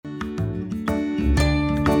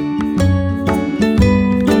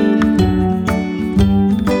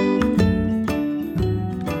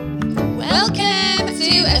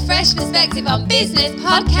Perspective on Business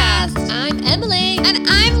podcast. I'm Emily. And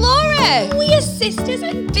I'm Laura. We are sisters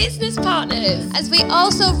and business partners, As we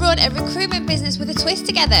also run a recruitment business with a twist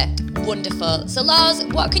together. Wonderful. So, Lars,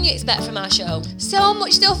 what can you expect from our show? So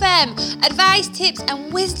much stuff, advice, tips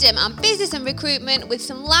and wisdom on business and recruitment with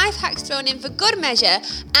some life hacks thrown in for good measure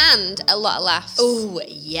and a lot of laughs. Oh,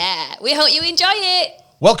 yeah. We hope you enjoy it.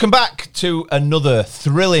 Welcome back to another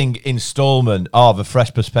thrilling instalment of A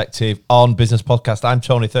Fresh Perspective on Business Podcast. I'm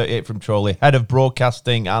Tony, 38 from Chorley, head of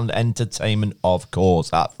broadcasting and entertainment, of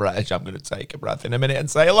course, at Fresh. I'm going to take a breath in a minute and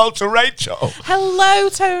say hello to Rachel. Hello,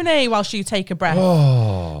 Tony, whilst you take a breath.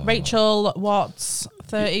 Rachel Watts,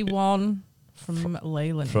 31, from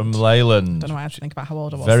Leyland. From Leyland. Don't know how to think about how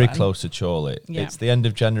old I was Very then. close to Chorley. Yeah. It's the end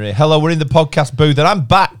of January. Hello, we're in the podcast booth and I'm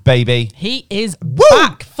back, baby. He is Woo!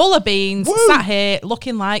 back, full of beans, Woo! sat here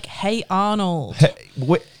looking like Hey Arnold.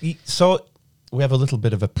 So we have a little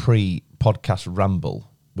bit of a pre-podcast ramble,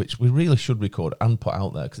 which we really should record and put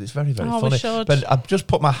out there because it's very, very Oh, funny. we should. But I've just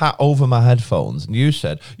put my hat over my headphones and you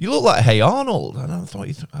said, you look like Hey Arnold. And I thought,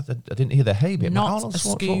 I didn't hear the Hey bit. Not Arnold's a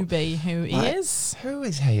Scooby, who he Like, is. Who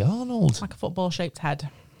is Hey Arnold? Like a football-shaped head.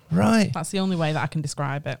 Right. That's the only way that I can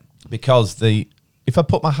describe it. Because if I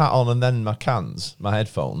put my hat on and then my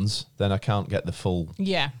headphones, then I can't get the full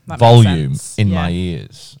Yeah, that volume makes sense. in Yeah. my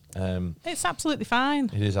ears. It's absolutely fine.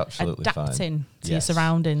 It is absolutely fine. Adapting to your Yes.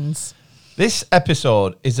 surroundings. This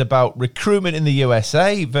episode is about recruitment in the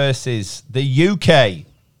USA versus the UK.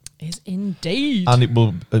 Is indeed. And it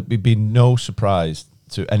will be no surprise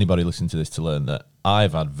to anybody listening to this to learn that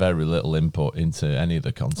I've had very little input into any of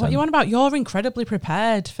the content. What you on about? You're incredibly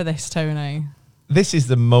prepared for this, Tony. This is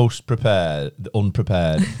the most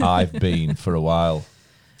unprepared I've been for a while.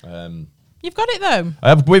 You've got it,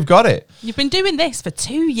 though. We've got it. You've been doing this for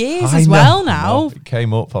 2 years I as know. well now. It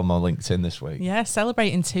came up on my LinkedIn this week. Yeah,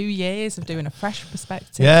 celebrating 2 years of doing a Fresh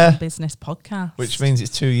Perspective Yeah. business podcast. Which means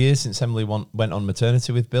it's 2 years since Emily went on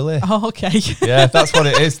maternity with Billy. Oh, okay. Yeah, that's what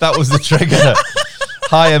it is. That was the trigger.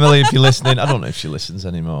 Hi, Emily, if you're listening. I don't know if she listens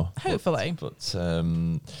anymore. Hopefully. But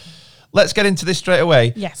let's get into this straight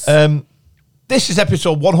away. Yes. This is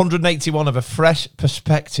episode 181 of A Fresh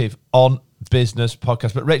Perspective on Business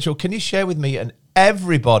Podcast. But Rachel, can you share with me and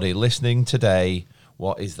everybody listening today,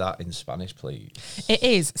 what is that in Spanish, please? It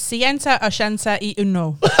is Sienta, Ochenta y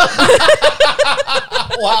Uno.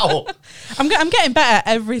 Wow. I'm getting better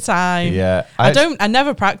every time. Yeah. I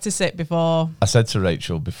never practice it before. I said to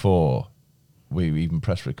Rachel before we even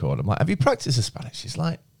press record, I'm like, have you practiced the Spanish? She's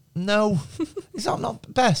like, no. Is that not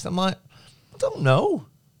the best? I'm like, I don't know.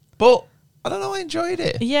 But I don't know, I enjoyed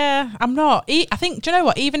it. Yeah, I'm not. I think, do you know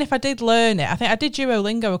what? Even if I did learn it, I think I did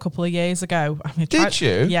Duolingo a couple of years ago. Did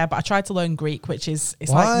you? Yeah, but I tried to learn Greek, which is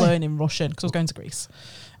Why? like learning Russian because I was going to Greece.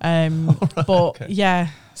 But okay. yeah,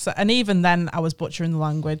 so, and even then I was butchering the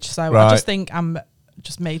language. So Right. I just think I'm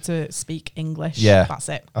just made to speak English. Yeah. That's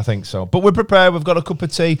it. I think so. But we're prepared. We've got a cup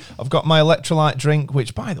of tea. I've got my electrolyte drink,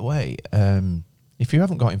 which, by the way, if you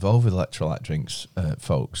haven't got involved with electrolyte drinks,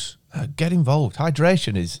 folks, get involved.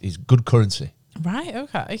 Hydration is good currency. Right,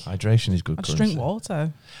 okay. Hydration is good I just currency. drink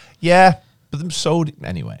water. Yeah, but the sodium...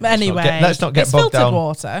 Anyway. But anyway, Let's not get it's bogged filtered down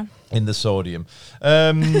water. in the sodium.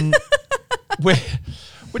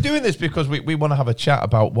 We're doing this because we want to have a chat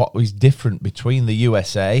about what is different between the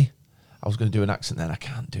USA. I was going to do an accent then. I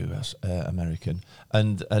can't do American.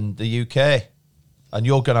 And the UK. And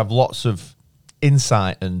you're going to have lots of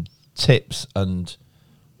insight and tips and,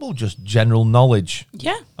 well, just general knowledge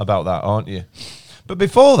Yeah. about that, aren't you? But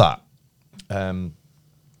before that,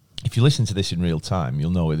 if you listen to this in real time,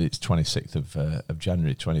 you'll know it's 26th of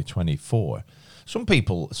January 2024. Some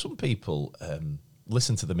people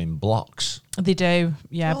listen to them in blocks. They do,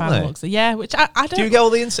 yeah, Don't by the they? looks. Yeah, which I don't. Do you get all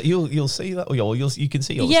the insight? You'll see that. You can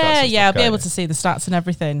see all the stats. Yeah, and yeah, I'll stuff, be able can't to see the stats and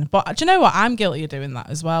everything. But do you know what? I'm guilty of doing that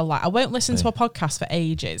as well. Like, I won't listen to a podcast for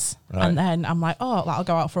ages, Right. and then I'm like, oh, like, I'll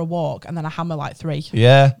go out for a walk, and then I hammer like 3. you?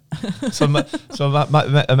 Yeah. So a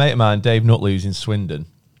mate of mine, Dave Nutley, who's in Swindon.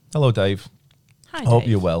 Hello, Dave. Hi, I hope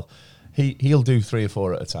Dave. you're well. He'll do 3 or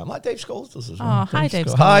 4 at a time, like Dave Scholes does as well. Oh, hi, Dave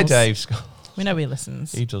Scholes. Hi, Scholes. Dave Scholes. We know he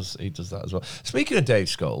listens. He does that as well. Speaking of Dave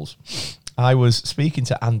Scholes, I was speaking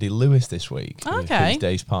to Andy Lewis this week, Okay. who's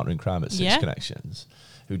Dave's partner in crime at Six Yeah. Connections,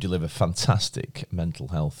 who deliver fantastic mental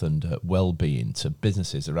health and well-being to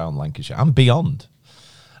businesses around Lancashire and beyond.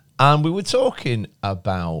 And we were talking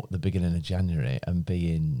about the beginning of January and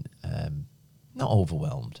being not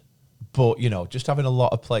overwhelmed, but just having a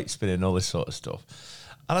lot of plates spinning and all this sort of stuff.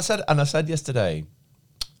 And I said yesterday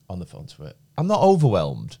on the phone to her, I'm not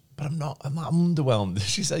overwhelmed, but I'm not underwhelmed.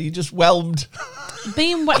 She said, you're just whelmed.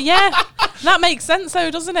 Being yeah, that makes sense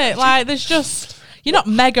though, doesn't it? Like, there's just You're not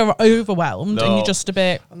mega overwhelmed, and No. you're just a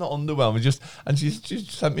bit. I'm not underwhelmed. And she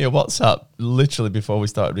sent me a WhatsApp literally before we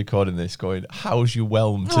started recording this, going, "How's your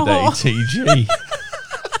whelm today, Aw. TG?"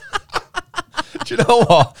 Do you know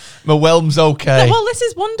what? My whelm's okay. Well, this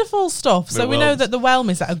is wonderful stuff. So we know whelm's- that the whelm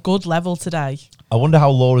is at a good level today. I wonder how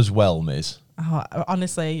Laura's whelm is. Oh,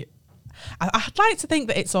 honestly, I'd like to think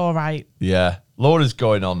that it's all right. Yeah, Laura's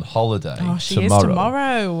going on holiday. Oh, she tomorrow. is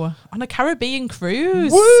tomorrow on a Caribbean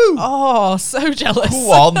cruise. Woo! Oh, so jealous.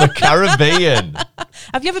 Go on, the Caribbean.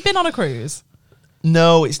 Have you ever been on a cruise?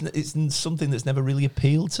 No, it's something that's never really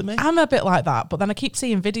appealed to me. I'm a bit like that, but then I keep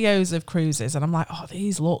seeing videos of cruises and I'm like, oh,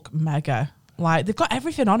 these look mega. Like, they've got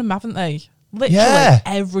everything on them, haven't they? Literally Yeah.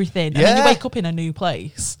 everything. And then you Yeah. wake up in a new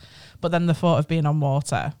place. But then the thought of being on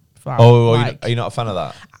water. Oh, like, are you not a fan of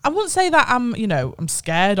that? I wouldn't say that I'm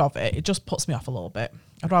scared of it. It just puts me off a little bit.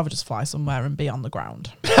 I'd rather just fly somewhere and be on the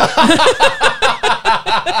ground.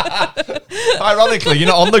 Ironically, you're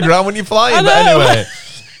not on the ground when you're flying, I but know. anyway.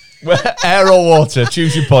 Air or water,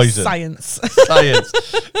 choose your poison. Science. Science.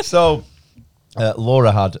 So,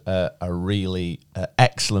 Laura had a really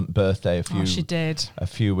excellent birthday She did. a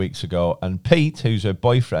few weeks ago, and Pete, who's her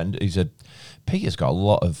boyfriend, Pete has got a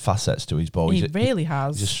lot of facets to his boy. He really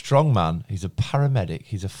has. He's a strong man. He's a paramedic.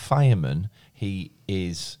 He's a fireman.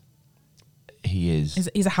 He's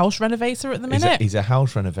He's a house renovator at the minute. He's a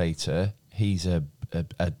house renovator. He's an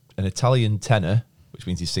Italian tenor, which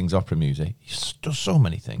means he sings opera music. He does so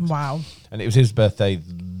many things. Wow. And it was his birthday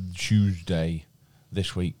Tuesday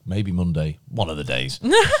this week, maybe Monday, one of the days.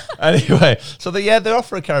 Anyway, so they're off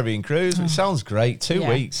for a Caribbean cruise, which sounds great. 2 Yeah.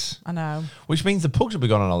 weeks. I know. Which means the pugs will be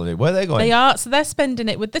going on holiday. Where are they going? They are. So they're spending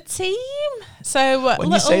it with the team. So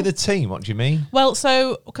When you say the team, what do you mean? well,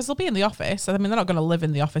 so because they'll be in the office. I mean, they're not going to live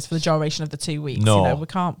in the office for the duration of the 2 weeks. No. You know, we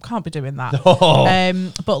can't be doing that.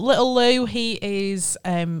 No. But little Lou, he's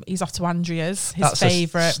off to Andrea's, his That's a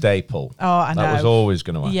favourite. staple. Oh, I know. That was always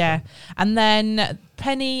going to happen. Yeah. And then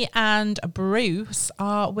Penny and Bruce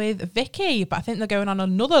are with Vicky, but I think they're going on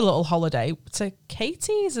another little holiday to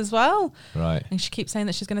Katie's as well. Right. And she keeps saying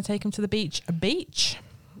that she's going to take him to the beach. A beach?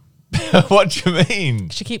 What do you mean?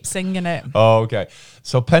 She keeps singing it. Oh, okay.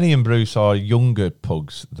 So Penny and Bruce are younger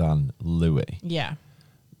pugs than Louis. Yeah.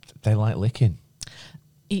 They like licking.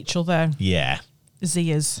 Each other. Yeah.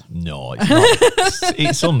 Zias. No,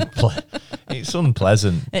 it's not. It's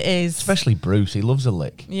unpleasant. It is. Especially Bruce. He loves a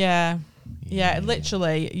lick. Yeah. Yeah,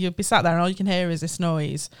 literally, you'll be sat there and all you can hear is this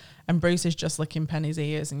noise, and Bruce is just licking Penny's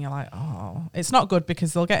ears, and you're like, oh, it's not good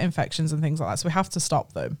because they'll get infections and things like that, so we have to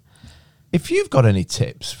stop them. If you've got any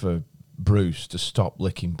tips for Bruce to stop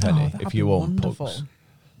licking Penny, that'd if you be own wonderful. pugs,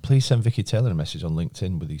 please send Vicky Taylor a message on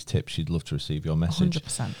LinkedIn with these tips. She'd love to receive your message.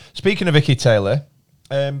 100%. Speaking of Vicky Taylor,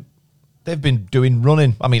 they've been doing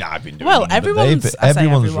running. I mean, I've been doing Well, running, but everyone's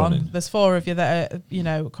everyone's everyone. running. There's 4 of you that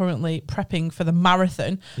are, currently prepping for the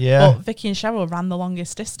marathon. Yeah. But Vicky and Cheryl ran the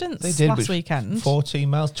longest distance They did last which- weekend. 14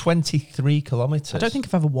 miles, 23 kilometres. I don't think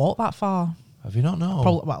I've ever walked that far. Have you not? No.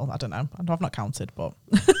 Probably, well, I don't know. I've not counted, but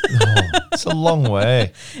It's a long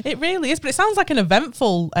way. it really is. But it sounds like an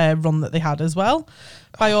eventful run that they had as well.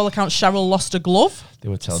 By all accounts, Cheryl lost a glove. They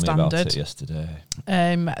were telling me about Standard. it yesterday.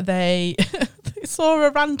 They they saw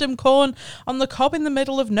a random corn on the cob in the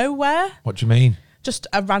middle of nowhere. What do you mean? Just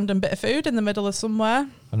a random bit of food in the middle of somewhere.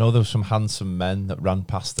 I know there were some handsome men that ran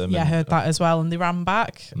past them. Yeah, I and- heard that as well. And they ran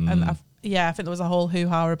back. And I think there was a whole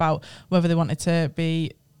hoo-ha about whether they wanted to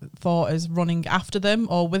be thought as running after them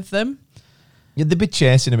or with them. Yeah, they'd be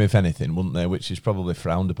chasing him if anything, wouldn't they? Which is probably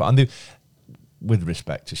frowned upon. And with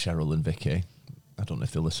respect to Cheryl and Vicky, I don't know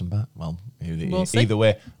if they'll listen back. Well, We'll see. either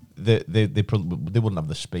way, they wouldn't have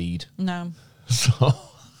the speed. No. So, but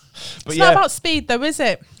It's yeah, not about speed though, is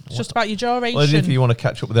it? It's just about your duration. well, if you want to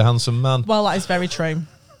catch up with a handsome man. Well, that is very true.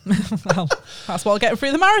 Well, that's what I'll get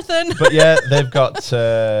through the marathon. But yeah, they've got.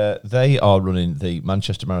 They are running the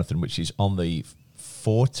Manchester Marathon, which is on the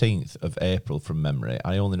 14th of April from memory.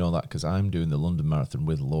 I only know that because I'm doing the London Marathon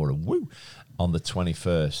with Laura Woo on the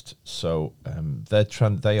 21st. So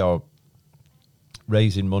they are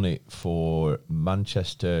raising money for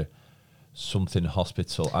Manchester something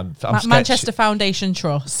hospital. I'm Manchester Foundation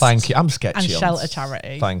Trust. Thank you. I'm sketchy. And on Shelter this.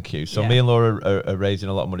 Charity. Thank you. So Yeah. me and Laura are raising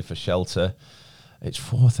a lot of money for Shelter. It's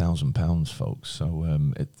 £4,000, folks. So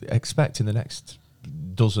expect in the next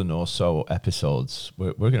dozen or so episodes,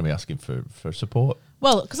 we're going to be asking for support.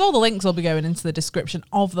 Well, because all the links will be going into the description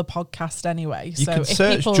of the podcast anyway. You so can if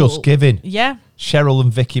search people, Just Giving. Yeah. Cheryl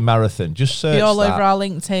and Vicky Marathon. Just search Be all that. over our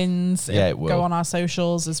LinkedIns. Yeah, it will. Go on our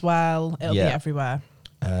socials as well. It'll Yeah. be everywhere.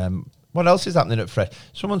 What else is happening at Fresh?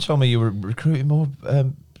 Someone told me you were recruiting more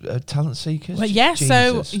talent seekers. Well, yeah,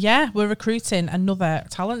 Jesus. so we're recruiting another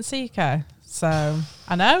talent seeker. So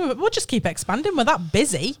I know we'll just keep expanding. We're that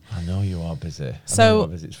busy. I know you are busy.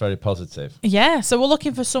 It's very positive. Yeah, so we're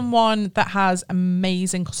looking for someone that has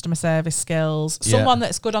amazing customer service skills, someone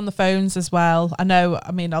that's good on the phones as well.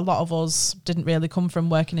 I mean, a lot of us didn't really come from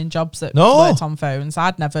working in jobs that worked on phones.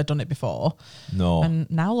 I'd never done it before. No.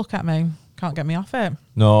 And now look at me. Can't get me off it.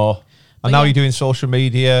 No. And now you're doing social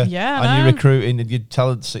media. Yeah, and you're recruiting and you're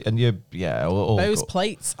talent and you're, those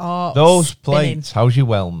plates are those spinning. Plates. How's your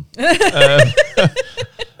whelm?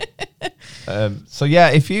 So yeah,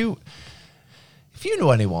 if you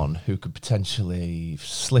know anyone who could potentially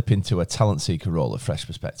slip into a talent seeker role at Fresh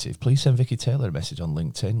Perspective, please send Vicky Taylor a message on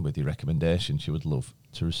LinkedIn with your recommendation. She would love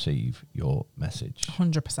to receive your message.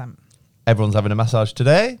 100%. Everyone's having a massage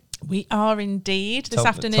today. We are indeed this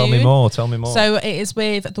afternoon. Tell me more. So it is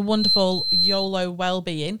with the wonderful YOLO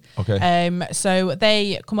Wellbeing. Okay. So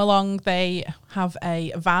they come along. They have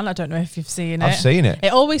a van. I don't know if you've seen it. I've seen it.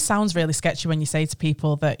 It always sounds really sketchy when you say to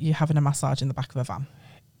people that you're having a massage in the back of a van.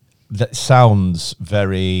 That sounds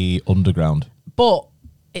very underground. But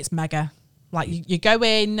it's mega. Like you go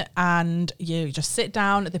in and you just sit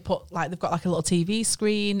down. They've got like a little TV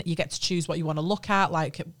screen. You get to choose what you want to look at,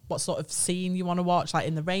 like what sort of scene you want to watch, like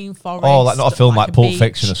in the rainforest. Oh, like not a film like Pulp beach.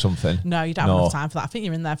 Fiction or something. No, you don't have enough time for that. I think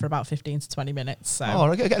you're in there for about 15 to 20 minutes. So. Oh,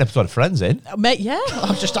 I get an episode of Friends in. Mate, yeah,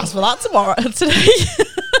 I've just asked for that today.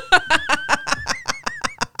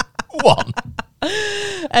 One.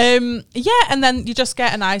 Yeah, and then you just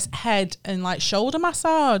get a nice head and like shoulder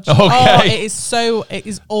massage. Okay. Oh, it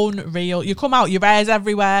is unreal. You come out, your hair's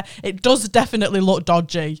everywhere. It does definitely look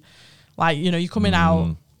dodgy. Like, you're coming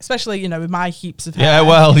out, especially, with my heaps of hair. Yeah,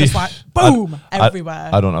 well, just like boom, everywhere.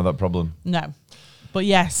 I don't have that problem. No. But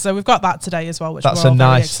yes, so we've got that today as well, which that's we're all a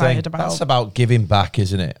nice very excited thing. about. That's about giving back,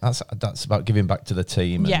 isn't it? That's about giving back to the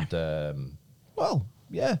team. Yeah. And,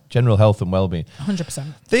 general health and well-being.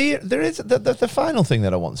 100%. There is the final thing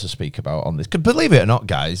that I want to speak about on this. 'Cause believe it or not,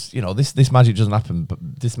 guys, this magic doesn't happen.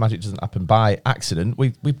 This magic doesn't happen by accident.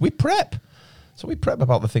 We prep. So we prep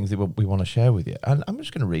about the things that we want to share with you. And I'm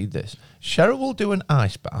just going to read this. Cheryl will do an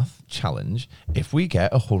ice bath challenge if we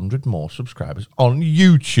get 100 more subscribers on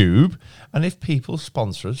YouTube and if people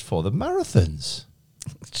sponsor us for the marathons.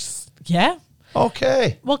 Yeah.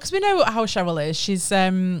 Okay. Well, because we know how Cheryl is.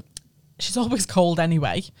 She's always cold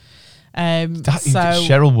anyway.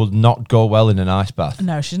 Cheryl will not go well in an ice bath.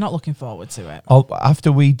 No, she's not looking forward to it.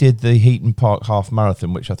 After we did the Heaton Park half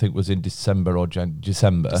marathon, which I think was in December or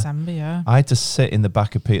December. December, yeah. I had to sit in the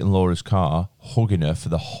back of Pete and Laura's car, hugging her for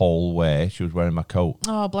the whole way. She was wearing my coat.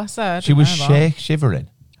 Oh, bless her. She was shivering.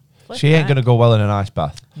 She ain't going to go well in an ice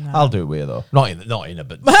bath. No. I'll do it with her though. Not in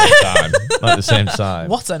but at the same time.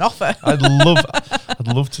 What an offer. I'd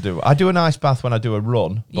love to do it. I do an ice bath when I do a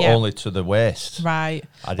run, but only to the waist. Right.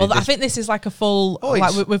 I think this is like a full,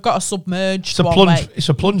 we've got a submerged one. Plunge, it's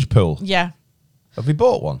a plunge pool. Yeah. Have we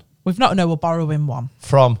bought one? We've not, no, we're borrowing one.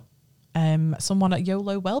 From? Someone at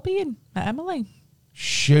YOLO Wellbeing, at Emily.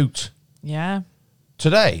 Shoot. Yeah.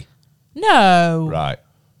 Today? No. Right.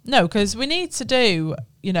 No, because we need to do,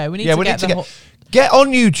 we need to get on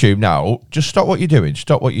YouTube now. Just stop what you're doing.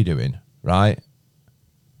 Stop what you're doing, right?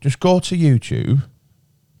 Just go to YouTube.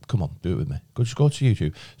 Come on, do it with me. Just go to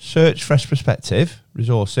YouTube. Search Fresh Perspective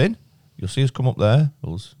Resourcing. You'll see us come up there.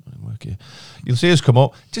 You'll see us come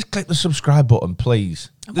up. Just click the subscribe button, please.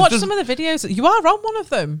 Watch some of the videos. You are on one of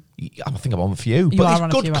them. I think I'm on a few. But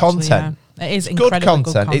it's good content. Actually, yeah. It is incredibly good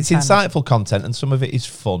content. It's insightful content and some of it is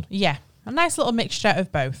fun. Yeah. A nice little mixture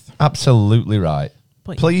of both. Absolutely right.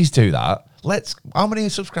 But please do that. How many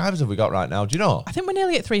subscribers have we got right now? Do you know? I think we're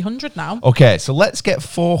nearly at 300 now. Okay, so let's get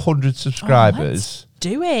 400 subscribers. Let's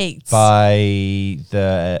do it. By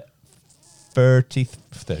the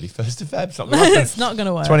 31st of Feb. It's not going to happen. It's not going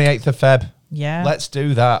to work. 28th of Feb. Yeah. Let's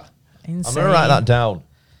do that. Insane. I'm going to write that down.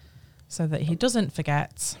 So that he doesn't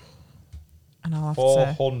forget. And I'll have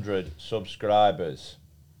 400 subscribers.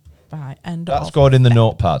 By end That's of going in the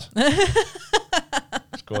notepad.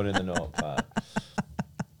 It's going in the notepad.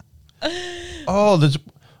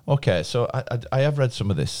 Okay, so I have read some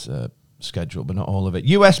of this schedule, but not all of it.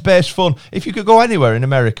 US-based fun. If you could go anywhere in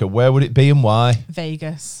America, where would it be and why?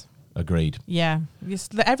 Vegas. Agreed. Yeah.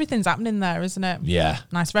 Everything's happening there, isn't it? Yeah.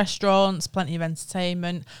 Nice restaurants, plenty of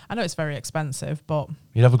entertainment. I know it's very expensive, but...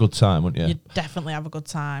 You'd have a good time, wouldn't you? You'd definitely have a good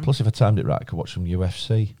time. Plus, if I timed it right, I could watch some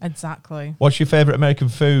UFC. Exactly. What's your favourite American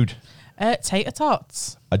food? Tater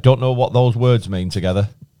tots. I don't know what those words mean together.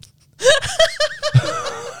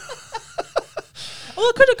 Well,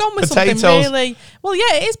 I could have gone with potatoes. Something really... Well,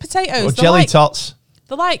 yeah, it is potatoes. Or jelly tots.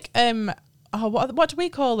 They're like... what do we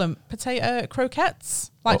call them? Potato croquettes?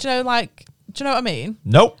 Like, do you know what I mean?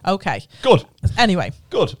 Nope. Okay. Good. Anyway.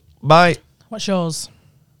 Good. My What's yours?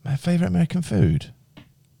 My favourite American food?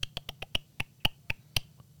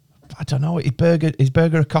 I don't know. Is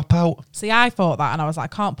burger a cop-out? See, I thought that, and I was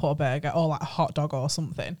like, I can't put a burger or like a hot dog or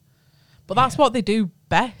something. But that's what they do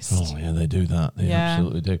best. Oh, yeah, they do that. They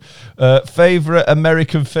absolutely do. Favourite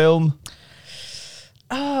American film?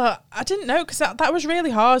 I didn't know, because that was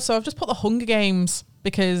really hard. So I've just put The Hunger Games,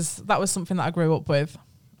 because that was something that I grew up with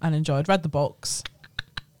and enjoyed. Read the books.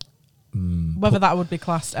 Whether that would be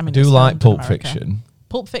classed. I mean, I do like Pulp Fiction.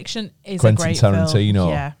 Pulp Fiction is Quentin a great Tarantino. film.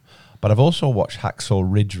 Yeah. But I've also watched Hacksaw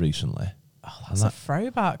Ridge recently. Oh, that's a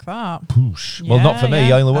throwback, that. Poosh. Well, not for me.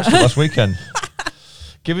 Yeah. I only watched it last weekend.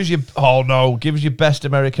 Give us your best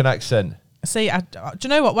American accent. See, do you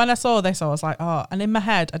know what? When I saw this, I was like, oh, and in my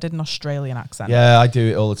head, I did an Australian accent. Yeah, I do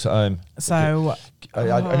it all the time. So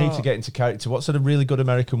I need to get into character. What's a really good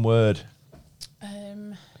American word?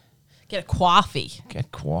 Get a coffee. Get a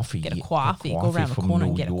coffee. Get a coffee. Go around the corner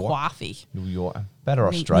and get a coffee. New York. Better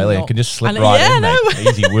Australian. Can just slip right in.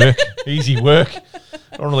 Easy work. Easy work.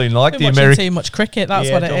 Don't really like the American. Too much cricket.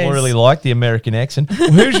 That's what it is. Don't really like the American accent.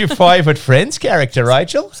 Well, who's your favourite Friends character,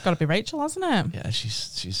 Rachel? It's got to be Rachel, hasn't it? Yeah,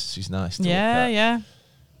 she's nice. Yeah.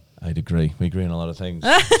 I'd agree. We agree on a lot of things.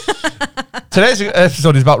 Today's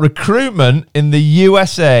episode is about recruitment in the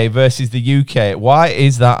USA versus the UK. Why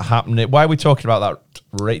is that happening? Why are we talking about that,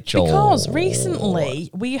 Rachel? Because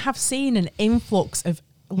recently we have seen an influx of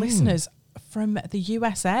listeners from the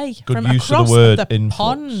USA, Good from use across of the word the influx.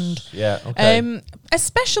 pond. Yeah, okay.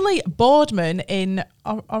 Especially Boardman in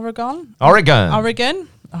Oregon.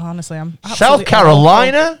 Oh, honestly, I'm South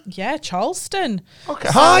Carolina. Awful. Yeah, Charleston. Okay.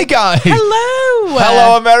 Hi guys.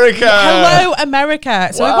 Hello, America. Hello, America.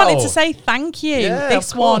 So Wow. we wanted to say thank you. Yeah,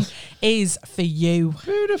 this of one course. is for you.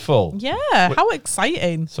 Beautiful. Yeah, how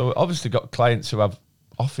exciting. So we obviously got clients who have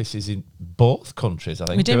offices in both countries, I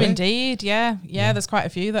think. We do indeed, yeah. There's quite a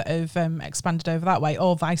few that have expanded over that way,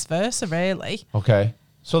 or vice versa, really. Okay.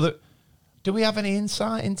 So do we have any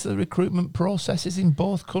insight into the recruitment processes in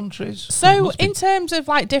both countries? So in terms of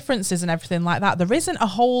like differences and everything like that, there isn't a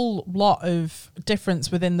whole lot of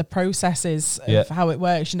difference within the processes of how it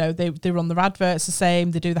works. You know, they run their adverts the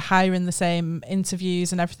same, they do the hiring the same,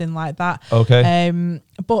 interviews and everything like that. Okay.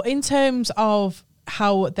 But in terms of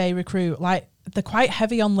how they recruit, like they're quite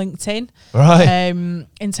heavy on LinkedIn. Right.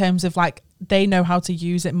 In terms of like they know how to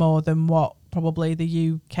use it more than what probably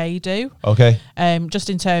the UK do. Okay. Just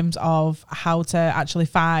in terms of how to actually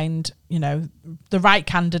find, you know, the right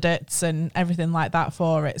candidates and everything like that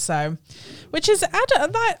for it. So, which is,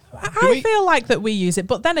 I feel like that we use it.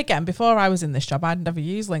 But then again, before I was in this job, I'd never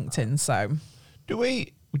used LinkedIn. So, Do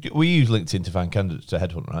we use LinkedIn to find candidates to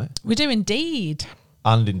headhunt, right? we do indeed.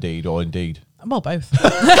 And Indeed or Indeed. Well, both.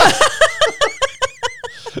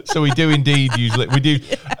 So we do indeed use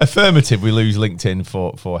affirmative. We use LinkedIn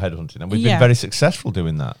for headhunting, and we've been very successful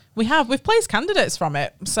doing that. We've placed candidates from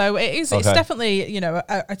it, so it's definitely, you know,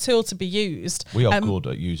 a tool to be used. We are good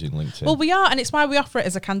at using LinkedIn. Well, we are, and it's why we offer it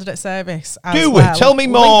as a candidate service. Do we? Tell me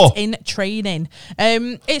more. LinkedIn training.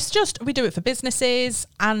 It's just we do it for businesses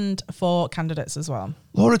and for candidates as well.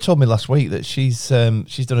 Laura told me last week that she's done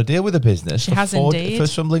a deal with a business. She has indeed for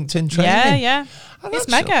some LinkedIn training. Yeah. It's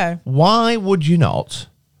mega. Why would you not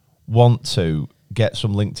want to get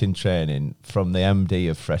some LinkedIn training from the MD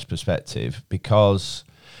of Fresh Perspective? Because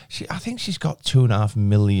I think she's got 2.5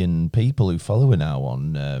 million people who follow her now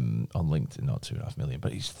on LinkedIn. Not 2.5 million,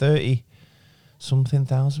 but it's 30-something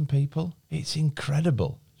thousand people. It's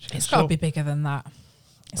incredible. It's got to be bigger than that.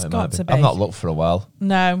 It's got to be. I've not looked for a while.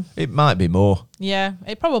 No. It might be more. Yeah,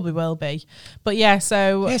 it probably will be. But yeah,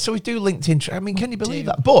 so... Yeah, so we do LinkedIn. I mean, can you believe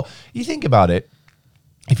that? But you think about it,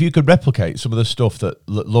 if you could replicate some of the stuff that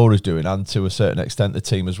Laura's doing, and to a certain extent the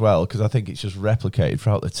team as well, because I think it's just replicated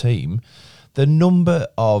throughout the team, the number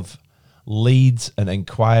of leads and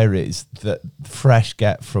inquiries that Fresh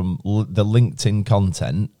get from the LinkedIn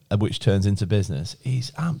content, which turns into business,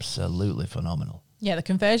 is absolutely phenomenal. Yeah, the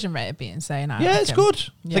conversion rate would be insane. It's good.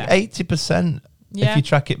 Yeah. Like 80%. Yeah. If you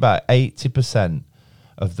track it back, 80%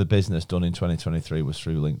 of the business done in 2023 was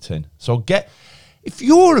through LinkedIn. So if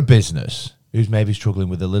you're a business who's maybe struggling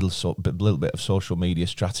with a little bit of social media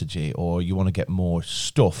strategy, or you want to get more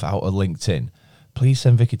stuff out of LinkedIn, please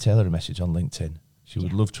send Vicky Taylor a message on LinkedIn. She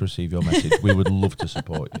would love to receive your message. We would love to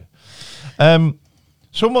support you.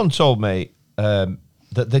 Someone told me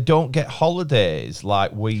that they don't get holidays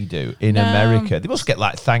like we do in America. They must get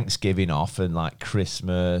like Thanksgiving off and like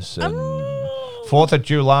Christmas and 4th of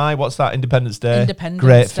July. What's that? Independence Day.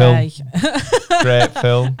 Great Day. Film. Great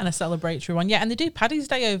film. And a celebratory one. Yeah, and they do Paddy's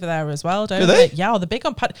Day over there as well, don't do they? Yeah, they're big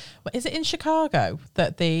on Paddy. Is it in Chicago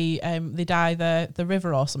that they dye the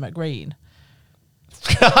river or something green?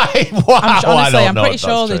 I'm pretty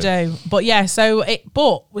sure they do. But yeah, so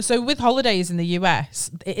with holidays in the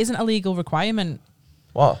US, it isn't a legal requirement.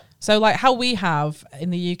 What? So like how we have in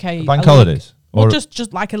the UK bank holidays? Or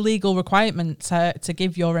just like a legal requirement to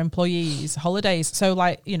give your employees holidays. So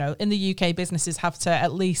like, you know, in the UK, businesses have to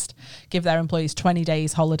at least give their employees 20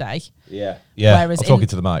 days holiday. Yeah. Whereas I'm talking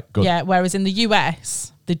to the mic. Good. Yeah, whereas in the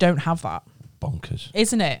US, they don't have that. Bonkers.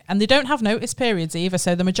 Isn't it? And they don't have notice periods either.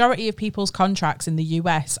 So the majority of people's contracts in the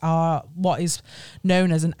US are what is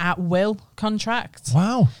known as an at-will contract.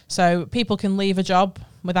 Wow. So people can leave a job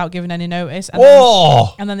without giving any notice.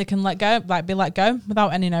 And then they can be let go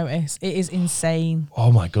without any notice. It is insane.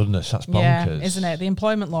 Oh my goodness, that's bonkers. Yeah, isn't it? The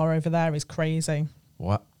employment law over there is crazy.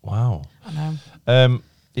 What? Wow. I know.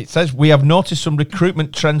 It says we have noticed some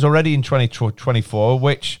recruitment trends already in 2024,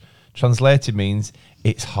 which translated means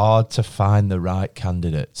it's hard to find the right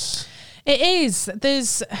candidates. It is.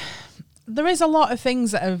 There is a lot of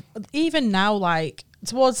things that have, even now, like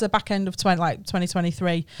towards the back end of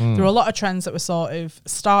 2023, there were a lot of trends that were sort of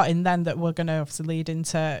starting then that were going to obviously lead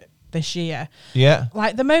into this year. Yeah.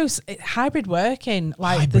 Like hybrid working.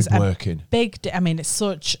 Like hybrid there's working. It's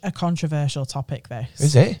such a controversial topic, this.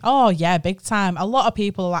 Is it? Oh yeah, big time. A lot of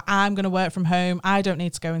people are like, I'm going to work from home. I don't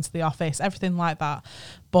need to go into the office, everything like that.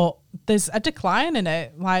 But there's a decline in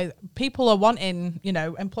it. Like people are wanting, you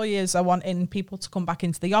know, employers are wanting people to come back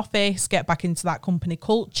into the office, get back into that company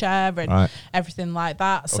culture and everything like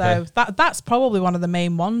that. So that's probably one of the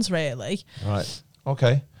main ones, really. Right.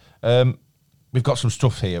 Okay. We've got some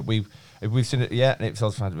stuff here. We've seen it. Yeah,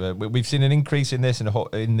 we've seen an increase in this in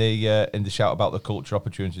the shout about the culture,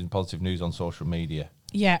 opportunities, and positive news on social media.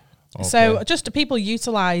 Yeah. Okay. So just people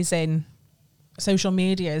utilising social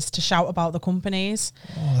medias to shout about the companies.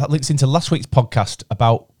 Oh, that links into last week's podcast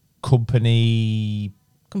about company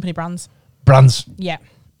brands. Yeah.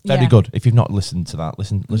 Very good. If you've not listened to that,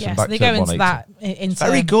 listen back so they to go into that. Into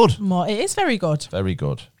very good. More. It is very good. Very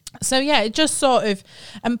good. So yeah, it just sort of,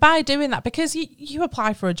 and by doing that, because you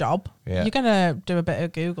apply for a job, you're going to do a bit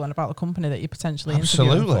of Googling about the company that you're potentially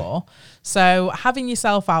interviewing for. So having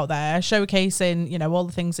yourself out there, showcasing, you know, all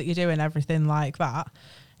the things that you do and everything like that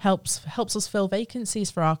helps us fill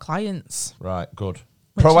vacancies for our clients. Right, good.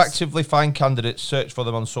 Proactively find candidates, search for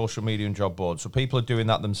them on social media and job boards. So people are doing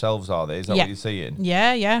that themselves, are they? Is that what you're seeing?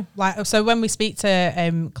 Yeah. Like, so when we speak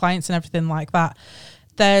to clients and everything like that,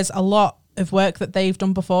 there's a lot of work that they've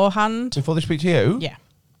done beforehand. Before they speak to you?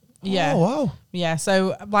 Yeah. Oh, wow. Yeah,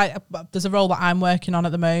 so like there's a role that I'm working on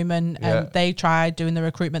at the moment and they tried doing the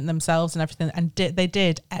recruitment themselves and everything and they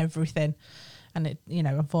did everything. And it, you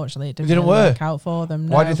know, unfortunately it didn't really work out for them.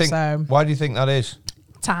 Why do you think that is?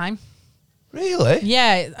 Time. Really?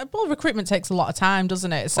 Yeah. Well, recruitment takes a lot of time,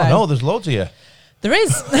 doesn't it? So no, there's loads of you. There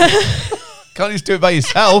is. Can't you just do it by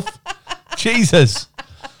yourself? Jesus.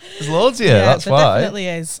 There's loads of you, that's why. There definitely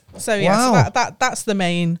is. So yeah, so that's the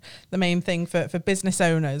main thing for business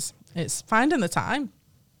owners. It's finding the time.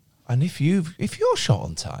 And if you're short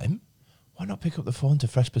on time, why not pick up the phone to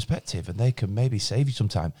Fresh Perspective and they can maybe save you some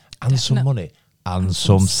time and some money and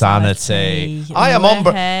some sanity. I am on.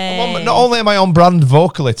 Not only am I on brand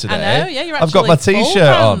vocally today, I know, yeah, you're I've got my t-shirt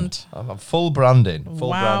on. I'm full branding.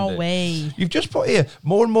 Way. You've just put here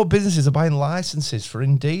more and more businesses are buying licenses for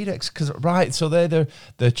Indeed so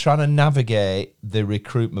they're trying to navigate the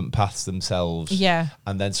recruitment paths themselves. Yeah,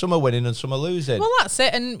 and then some are winning and some are losing. Well, that's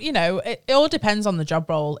it, and you know it all depends on the job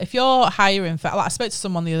role. If you're hiring for, like I spoke to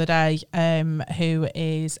someone the other day, who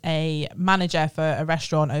is a manager for a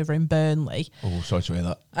restaurant over in Burnley. Oh, sorry to hear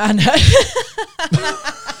that. I know.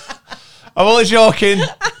 I'm only joking.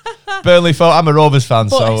 Burnley folk. I'm a Rovers fan,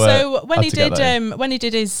 so when he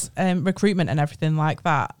did his recruitment and everything like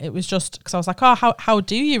that, it was just because I was like, oh, how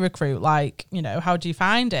do you recruit? Like, you know, how do you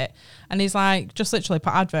find it? And he's like, just literally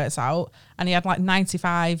put adverts out, and he had like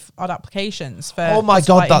 95 odd applications for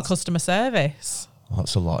that's customer service.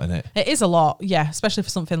 That's a lot, isn't it? It is a lot, yeah, especially for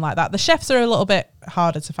something like that. The chefs are a little bit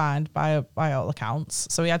harder to find by all accounts,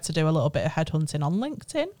 so we had to do a little bit of headhunting on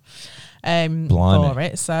LinkedIn for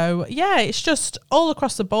it. So yeah, it's just all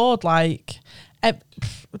across the board. Like, it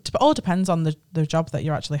all depends on the job that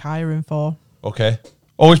you're actually hiring for. Okay.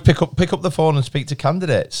 Always pick up the phone and speak to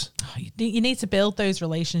candidates. You need to build those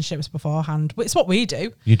relationships beforehand. It's what we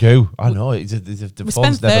do. You do. I know. We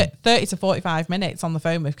spend 30 to 45 minutes on the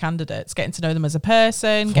phone with candidates, getting to know them as a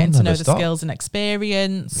person, getting to know the skills and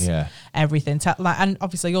experience, everything. And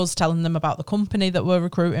obviously yours telling them about the company that we're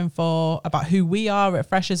recruiting for, about who we are at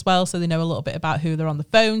Fresh as well, so they know a little bit about who they're on the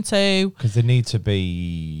phone to. Because they need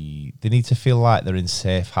to feel like they're in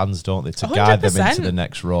safe hands, don't they, to 100%. Guide them into the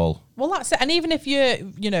next role. Well, that's it. And even if you're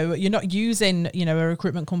not using, a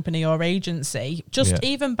recruitment company or agency, just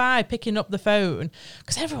even by picking up the phone,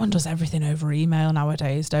 because everyone does everything over email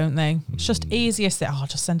nowadays, don't they? It's just easiest that,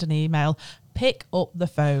 just send an email. Pick up the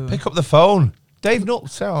phone. Pick up the phone. Dave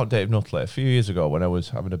Nutley, a few years ago when I was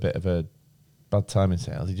having a bit of a bad time in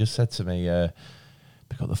sales, he just said to me,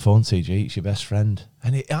 pick up the phone, CG, it's your best friend.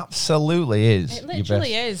 And it absolutely is. It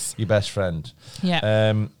literally is. Your best friend.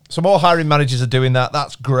 Yeah. So more hiring managers are doing that.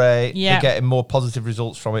 That's great. Yeah. They're getting more positive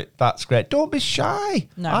results from it. That's great. Don't be shy.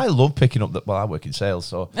 No. I love picking up I work in sales,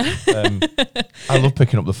 so I love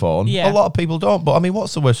picking up the phone. Yeah. A lot of people don't, but I mean,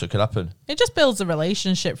 what's the worst that could happen? It just builds a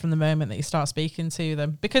relationship from the moment that you start speaking to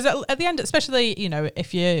them. Because at the end, especially,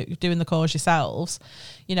 if you're doing the calls yourselves,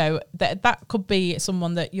 that could be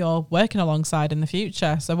someone that you're working alongside in the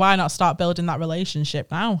future. So why not start building that relationship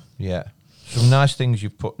now? Yeah. Some nice things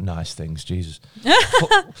you've put. Nice things, Jesus.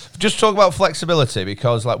 Just talk about flexibility,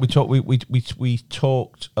 because like we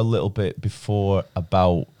talked a little bit before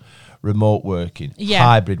about remote working,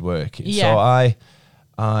 hybrid working. Yeah. So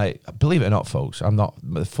I believe it or not, folks, I'm not,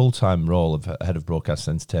 the full-time role of head of broadcast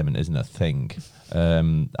entertainment isn't a thing.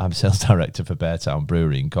 I'm sales director for Beartown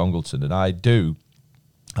Brewery in Congleton, and I do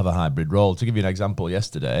have a hybrid role. To give you an example,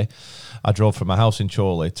 yesterday I drove from my house in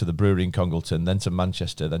Chorley to the brewery in Congleton, then to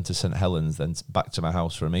Manchester, then to St Helens, then back to my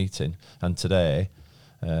house for a meeting. And today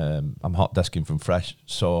I'm hot desking from Fresh.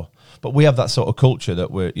 So, but we have that sort of culture that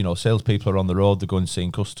we're, salespeople are on the road, they're going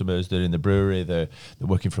seeing customers, they're in the brewery, they're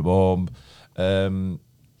working from home.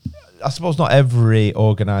 I suppose not every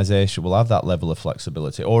organisation will have that level of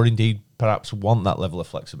flexibility, or indeed perhaps want that level of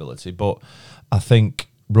flexibility. But I think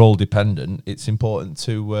role dependent, it's important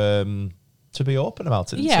to be open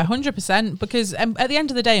about it. Yeah, 100%. Because at the end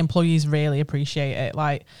of the day, employees really appreciate it.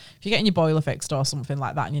 Like, if you're getting your boiler fixed or something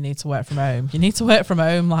like that, and you need to work from home, you need to work from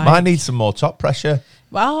home. Like, I need some more top pressure.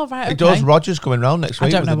 Well, right. Okay. It does. Roger's coming round next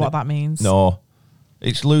week. I don't know what that means. No,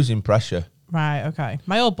 it's losing pressure. Right. Okay.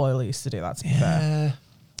 My old boiler used to do that. To be fair.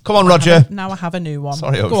 Come on, Roger. Now I have a new one.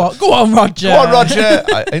 Sorry, go on, Roger. Go on, Roger.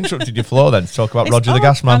 I interrupted your flow then to talk about Roger the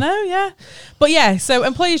gas man. I know, yeah. But yeah, so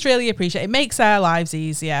employees really appreciate it. It makes their lives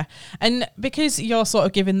easier. And because you're sort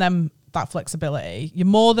of giving them that flexibility, you're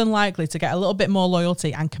more than likely to get a little bit more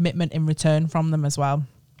loyalty and commitment in return from them as well.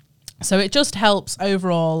 So it just helps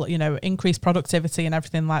overall, increase productivity and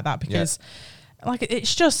everything like that, because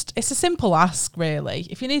it's a simple ask, really.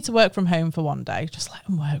 If you need to work from home for one day, just let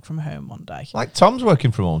them work from home one day. Like Tom's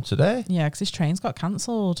working from home today. Yeah, because his train's got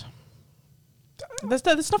cancelled. There's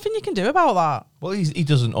nothing you can do about that. Well, he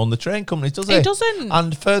doesn't own the train company, does he? He doesn't.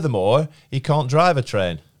 And furthermore, he can't drive a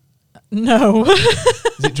train. No.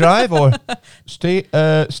 Does it drive or steer?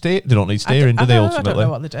 They don't need steering, do they, ultimately? I don't know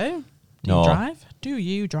what they do. Do you drive? Do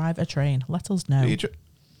you drive a train? Let us know. Do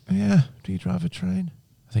you drive a train?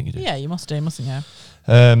 I think you do. Yeah, you must do, mustn't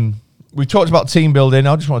you? We talked about team building.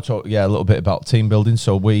 I just want to talk, a little bit about team building.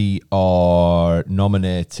 So we are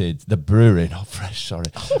nominated, the brewery, not Fresh, sorry.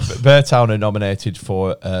 Beartown are nominated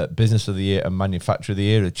for Business of the Year and Manufacturer of the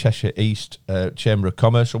Year at Cheshire East Chamber of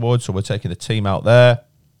Commerce Awards. So we're taking a team out there.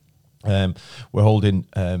 We're holding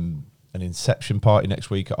an inception party next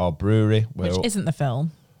week at our brewery. Which isn't the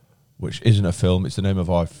film. Which isn't a film. It's the name of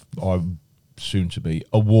our soon-to-be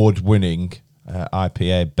award-winning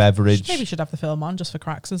IPA beverage. Maybe we should have the film on just for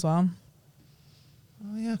cracks as well.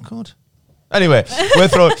 Oh yeah, good. Anyway,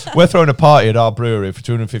 we're throwing a party at our brewery for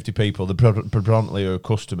 250 people. The predominantly are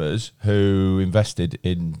customers who invested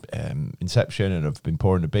in Inception and have been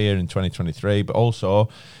pouring the beer in 2023. But also,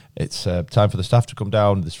 it's time for the staff to come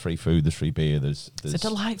down. There's free food, there's free beer. There's it's a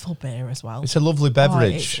delightful beer as well. It's a lovely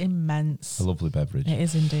beverage. It's immense. A lovely beverage. It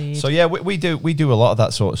is indeed. So yeah, we do a lot of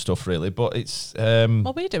that sort of stuff, really. But it's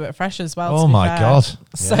well, we do it Fresh as well. Oh my God,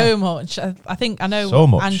 so much. I know so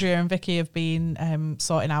much. Andrea and Vicky have been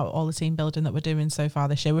sorting out all the team building that we're doing so far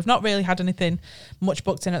this year. We've not really had anything much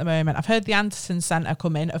booked in at the moment. I've heard the Anderton Centre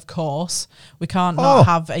come in. Of course, we can't not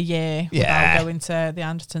have a year without going to the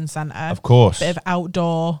Anderton Centre. Of course, bit of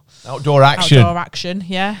outdoor action.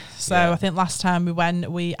 Yeah. So I think last time we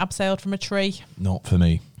went, we abseiled from a tree. Not for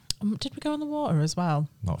me. Did we go on the water as well?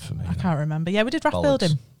 Not for me. I can't remember. Yeah, we did raft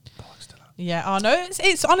building. Yeah. Oh no,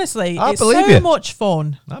 it's honestly, it's so much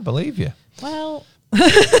fun. I believe you. Well,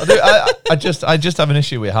 I just have an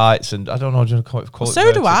issue with heights, and I don't know.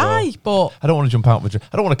 So do I, but I don't want to jump out of a tree.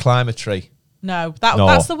 I don't want to climb a tree. No,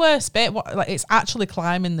 that's the worst bit. It's actually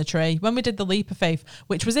climbing the tree. When we did the Leap of Faith,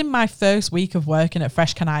 which was in my first week of working at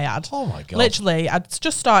Fresh Can I Add. Oh my God. Literally, I'd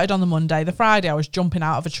just started on the Monday. The Friday, I was jumping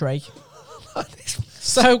out of a tree.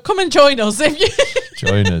 So come and join us if you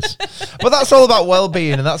Join us. But that's all about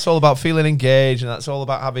well-being, and that's all about feeling engaged, and that's all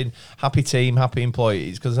about having happy team, happy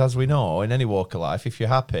employees. Because as we know, in any walk of life, if you're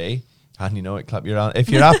happy, and you know it, clap your hand. If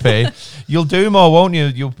you're happy, you'll do more, won't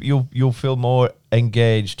you? You'll feel more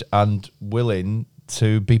engaged and willing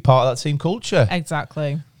to be part of that team culture.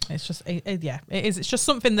 Exactly. It's just, it is. It's just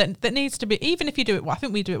something that needs to be, even if you do it, I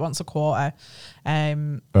think we do it once a quarter.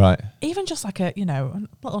 Right. Even just like a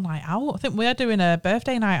little night out. I think we're doing a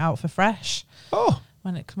birthday night out for Fresh. Oh.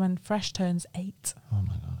 When Fresh turns 8. Oh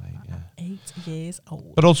my God, 8 years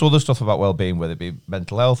old. But also other stuff about well-being, whether it be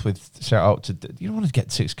mental health, with shout out to, you don't want to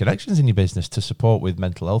get 6 Connections in your business to support with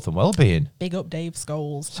mental health and well-being. Big up Dave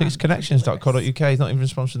Scholes. 6connections.co.uk. He's not even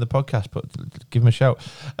sponsoring the podcast, but give him a shout.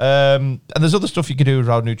 And there's other stuff you can do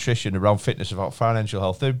around nutrition, around fitness, about financial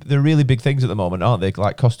health. They're really big things at the moment, aren't they?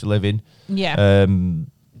 Like cost of living. Yeah.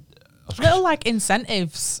 Little like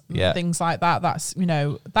incentives, things like that. That's,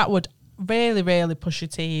 that would really, really push your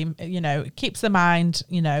team. It keeps the mind,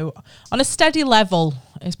 on a steady level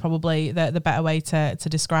is probably the better way to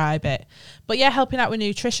describe it. But yeah, helping out with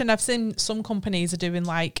nutrition. I've seen some companies are doing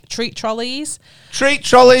like treat trolleys. Treat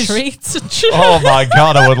trolleys? Treats. Oh my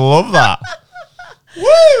God, I would love that.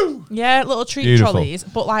 Woo! Yeah, little treat trolleys.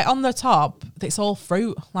 But like on the top, it's all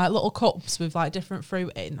fruit, like little cups with like different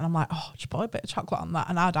fruit in. And I'm like, just put a bit of chocolate on that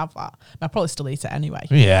and I'd have that. I'd probably still eat it anyway.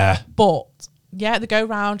 Yeah. But yeah, they go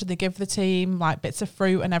round and they give the team like bits of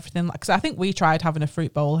fruit and everything. Because I think we tried having a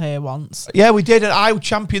fruit bowl here once. Yeah, we did, and I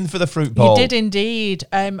championed for the fruit bowl. You did indeed,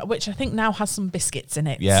 which I think now has some biscuits in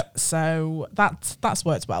it. Yeah, so that's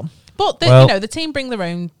worked well. But the team bring their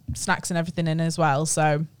own snacks and everything in as well.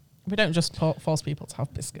 So we don't just force people to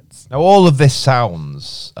have biscuits. Now, all of this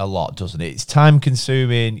sounds a lot, doesn't it? It's time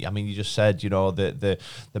consuming. I mean, you just said, the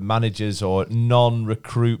managers or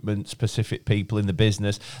non-recruitment specific people in the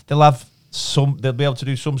business, they'll be able to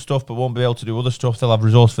do some stuff, but won't be able to do other stuff. They'll have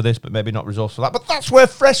resource for this, but maybe not resource for that. But that's where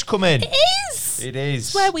Fresh come in. It is. It is.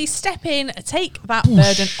 It's where we step in, take that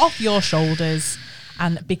burden off your shoulders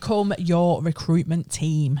and become your recruitment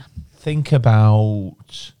team. Think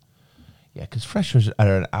about, because Fresh are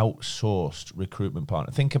an outsourced recruitment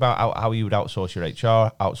partner. Think about how you would outsource your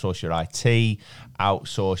HR, outsource your IT,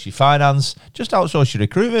 outsource your finance, just outsource your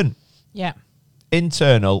recruitment. Yeah.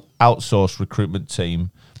 Internal outsourced recruitment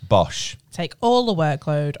team. Bosh. Take all the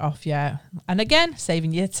workload off you. And again,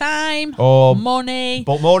 saving your time, money.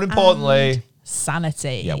 But more importantly,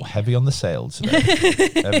 sanity. Yeah, we're heavy on the sale today.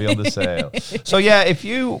 Heavy on the sale. So yeah, if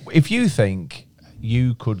you think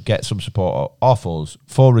you could get some support off us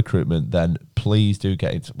for recruitment, then please do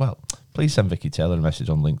get it. Well, please send Vicky Taylor a message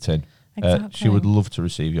on LinkedIn. Exactly. She would love to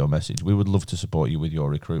receive your message. We would love to support you with your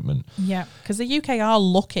recruitment. Yeah, because the UK are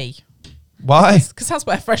lucky. Why? Because that's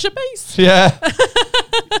where Fresh are based. Yeah.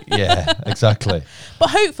 Yeah, exactly. But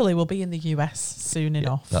hopefully we'll be in the US soon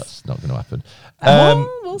enough. That's not going to happen.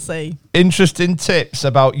 We'll see. Interesting tips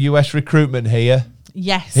about US recruitment here.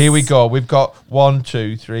 Yes. Here we go. We've got 1,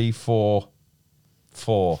 2, 3, 4.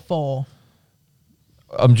 4.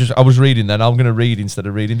 I was reading then. I'm going to read instead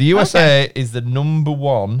of reading. The USA is the number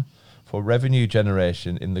 1 for revenue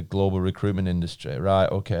generation in the global recruitment industry. Right,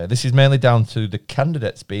 okay. This is mainly down to the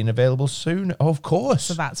candidates being available soon. Oh, of course.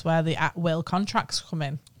 So that's where the at-will contracts come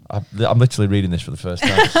in. I'm literally reading this for the first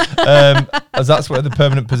time. As that's where the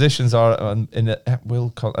permanent positions are in an at-will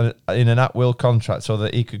contract, so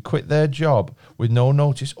that he could quit their job with no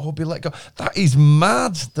notice or be let go. That is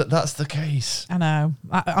mad that's the case. I know.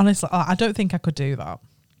 Honestly, I don't think I could do that.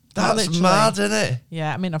 That's mad, isn't it?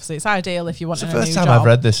 Yeah, I mean, obviously, it's ideal if you want a new job. It's the first time I've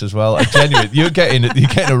read this as well. Genuine, you're getting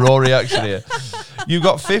a raw reaction here. You've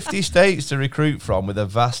got 50 states to recruit from with a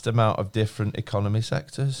vast amount of different economy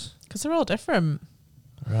sectors. Because they're all different.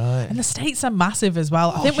 Right. And the states are massive as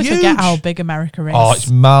well. I think we forget how big America is. Oh, it's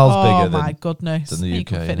miles bigger than, my goodness. Than the UK. You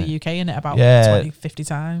can fit the UK in it about 20, 50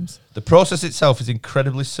 times. The process itself is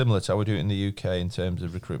incredibly similar to how we do it in the UK in terms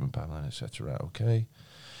of recruitment pipeline, etc. Okay.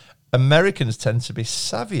 Americans tend to be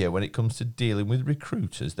savvier when it comes to dealing with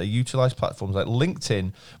recruiters. They utilise platforms like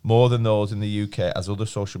LinkedIn more than those in the UK, as other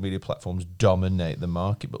social media platforms dominate the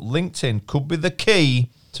market. But LinkedIn could be the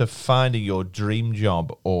key to finding your dream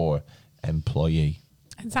job or employee.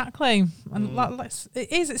 Exactly. And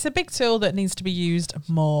it's a big tool that needs to be used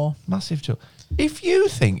more. Massive tool. If you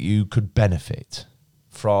think you could benefit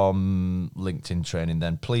from LinkedIn training,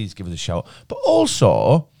 then please give us a shout. But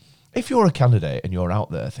also, if you're a candidate and you're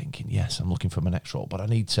out there thinking, yes, I'm looking for my next role, but I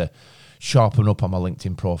need to sharpen up on my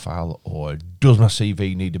LinkedIn profile, or does my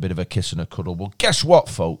CV need a bit of a kiss and a cuddle? Well, guess what,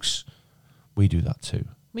 folks? We do that too.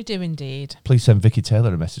 We do indeed. Please send Vicky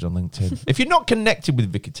Taylor a message on LinkedIn. If you're not connected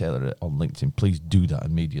with Vicky Taylor on LinkedIn, please do that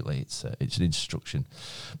immediately. It's an instruction.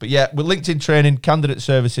 But yeah, with LinkedIn training, candidate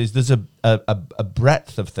services, there's a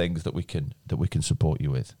breadth of things that we can support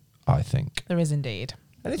you with, I think. There is indeed.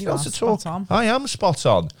 Anything You else are to talk? spot on. I am spot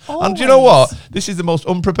on. Always. And do you know what? This is the most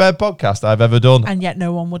unprepared podcast I've ever done. And yet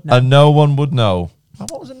no one would know. And no one would know.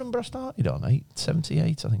 What was the number I started on?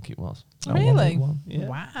 878, I think it was. Really? 181. Yeah.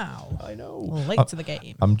 Wow. I know. Late to the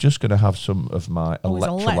game. I'm just going to have some of my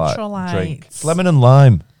electrolyte drink. It's electrolytes. lemon and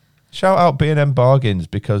lime. Shout out B&M Bargains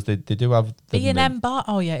because they do have the B&M Bar.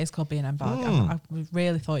 Oh yeah, it's called B&M Bargains. I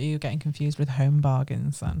really thought you were getting confused with Home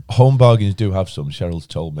Bargains then. Home Bargains do have some. Cheryl's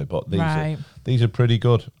told me, but these are pretty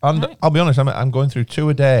good. And Right. I'll be honest, I'm going through 2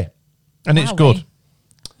 a day, and it's Wowee. good.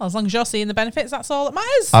 Well, as long as you're seeing the benefits, that's all that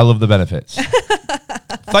matters. I love the benefits.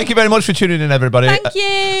 Thank you very much for tuning in, everybody. Thank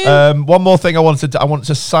you. One more thing I wanted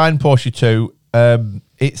to signpost you to.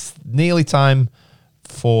 It's nearly time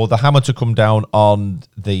for the hammer to come down on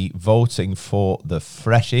the voting for the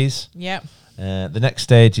freshies. Yep. The next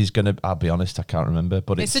stage is going to, I'll be honest, I can't remember,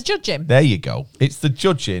 but It's the judging. There you go. It's the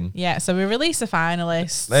judging. Yeah, so we release the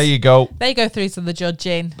finalists. There you go. They go through to the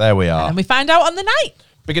judging. There we are. And we find out on the night.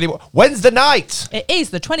 Wednesday night. It is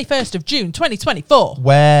the 21st of June, 2024.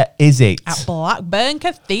 Where is it? At Blackburn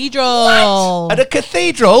Cathedral. What? At a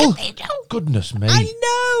cathedral? Goodness me. I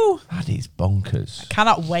know. That is bonkers.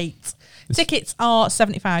 Cannot wait. Tickets are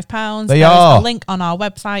 £75. They There's are. a link on our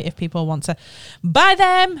website if people want to buy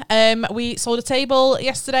them. We sold a table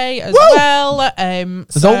yesterday as well.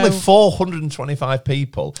 There's only 425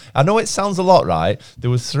 people. I know it sounds a lot, right? There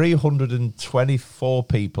was 324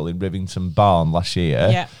 people in Rivington Barn last year.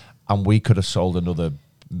 Yeah. And we could have sold another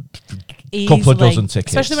Easily. couple of dozen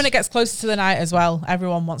tickets. Especially when it gets closer to the night as well.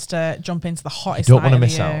 Everyone wants to jump into the hottest You don't night want to of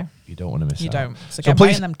miss the out. year. You don't want to miss out. You don't. So So get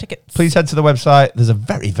please- buying them tickets. Please head to the website. There's a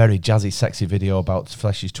very, very jazzy, sexy video about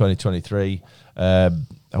Fleshies 2023.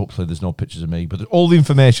 Hopefully there's no pictures of me, but all the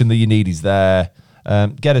information that you need is there.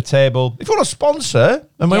 Get a table. If you want to sponsor,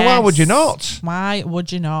 I mean, why would you not? Why would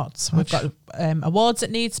you not? We've got awards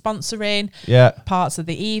that need sponsoring. Yeah. Parts of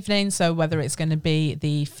the evening. So whether it's going to be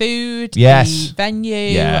the food, Yes. the venue,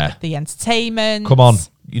 Yeah. the entertainment. Come on.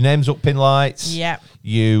 Your name's up in lights. Yeah.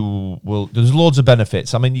 You will. There's loads of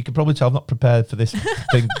benefits. I mean, you can probably tell I'm not prepared for this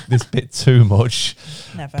thing, this bit too much.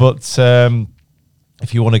 Never. But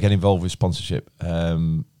if you want to get involved with sponsorship,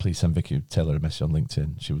 please send Vicky Taylor a message on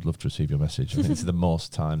LinkedIn. She would love to receive your message. I think it's the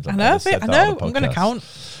most times I've ever said that on a I'm going to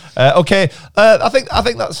podcast. count. Okay. I think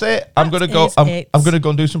that's it. I'm going to go. is I'm it. going to go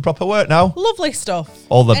and do some proper work now. Lovely stuff.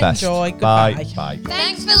 All the best. Enjoy. Goodbye. Bye.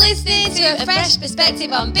 Thanks for listening to a Fresh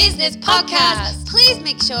Perspective on Business podcast. Please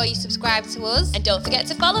make sure you subscribe to us. And don't forget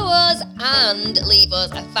to follow us and leave us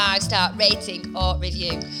a 5-star rating or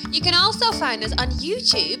review. You can also find us on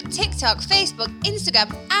YouTube, TikTok, Facebook, Instagram,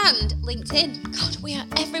 and LinkedIn. God, we are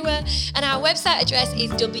everywhere. And our website address is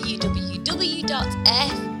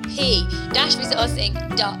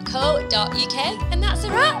www.fp-resourcing.co.uk. And that's a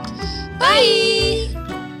wrap. Bye.